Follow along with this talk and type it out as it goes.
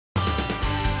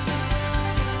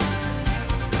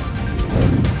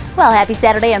Well, happy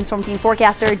Saturday. I'm Storm Team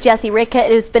forecaster Jesse Ritka.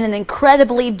 It has been an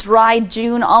incredibly dry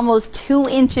June, almost 2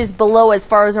 inches below as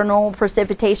far as our normal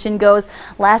precipitation goes.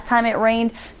 Last time it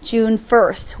rained, June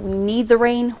 1st. We need the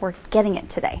rain. We're getting it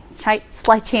today.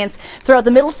 Slight chance throughout the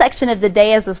middle section of the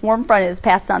day as this warm front is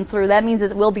passed on through. That means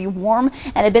it will be warm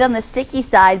and a bit on the sticky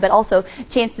side, but also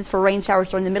chances for rain showers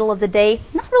during the middle of the day.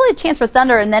 Not really a chance for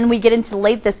thunder, and then we get into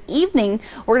late this evening.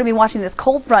 We're going to be watching this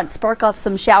cold front spark up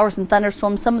some showers and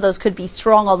thunderstorms. Some of those could be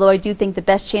strong, although I do think the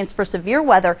best chance for severe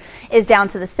weather is down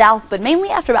to the south, but mainly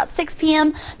after about 6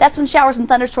 p.m. That's when showers and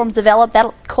thunderstorms develop.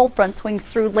 That cold front swings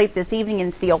through late this evening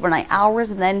into the overnight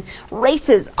hours and then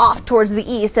races off towards the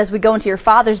east as we go into your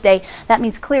Father's Day. That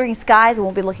means clearing skies, and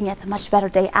we'll be looking at the much better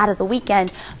day out of the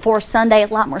weekend for Sunday. A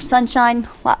lot more sunshine,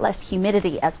 a lot less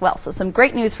humidity as well. So some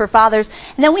great news for fathers.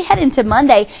 And then we head into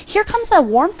Monday. Here comes a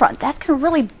warm front. That's going to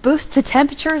really boost the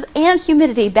temperatures and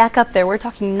humidity back up there. We're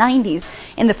talking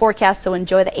 90s in the forecast, so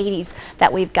enjoy the 80s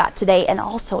that we've got today, and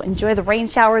also enjoy the rain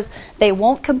showers. They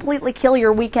won't completely kill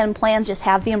your weekend plan. Just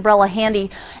have the umbrella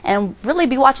handy and really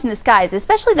be watching the skies,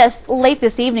 especially late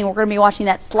this evening. We're going to be watching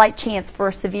that slight chance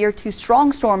for severe to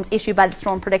strong storms issued by the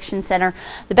Storm Prediction Center.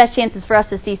 The best chances for us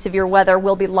to see severe weather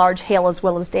will be large hail as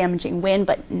well as damaging wind,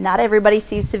 but not everybody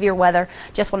sees severe weather.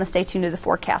 Just want to stay tuned to the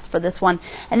forecast for this one.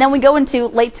 And then we go into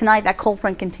late tonight. That cold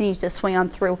front continues to swing on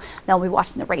through. Then we'll be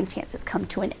watching the rain chances come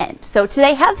to an end. So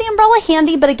today, have the umbrella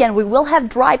handy, but again, we will have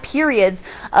dry periods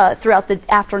throughout the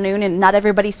afternoon, and not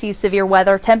everybody sees severe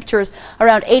weather. Temperatures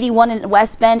around 81 in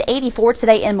West Bend, 84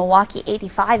 today in Milwaukee,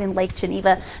 85 in Lake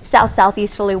Geneva.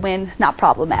 South-southeasterly wind, not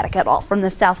problematic at all from the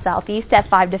south-southeast at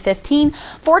 5 to 15.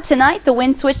 For tonight, the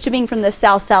wind switched to being from the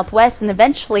south-southwest and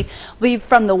eventually will be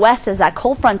from the west as that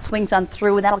cold front swings on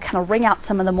through, and that'll kind of wring out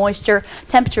some of the moisture.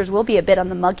 Temperatures will be a bit on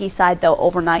the muggy side, though,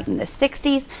 overnight in the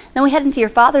 60s. Then we head into your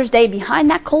Father's Day. Behind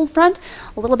that cold front,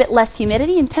 a little bit less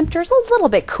humidity and temperatures a little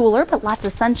bit cooler, but lots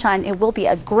of sunshine. It will be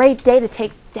a great day to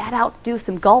take Dad out, do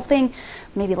some golfing,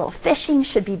 maybe a little fishing.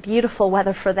 Should be beautiful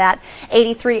weather for that.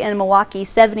 83 in Milwaukee,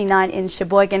 79 in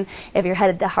Sheboygan. If you're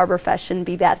headed to Harbor Fest, shouldn't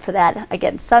be bad for that.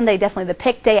 Again, Sunday, definitely the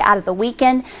pick day out of the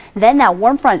weekend. Then that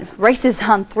warm front races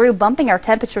on through, bumping our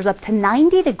temperatures up to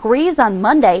 90 degrees on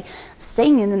Monday,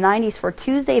 staying in the 90s for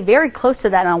Tuesday, very close to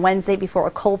that on Wednesday before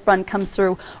a cold front comes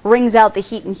through, wrings out the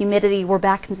heat and humidity. We're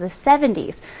back into the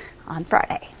 70s on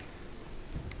Friday.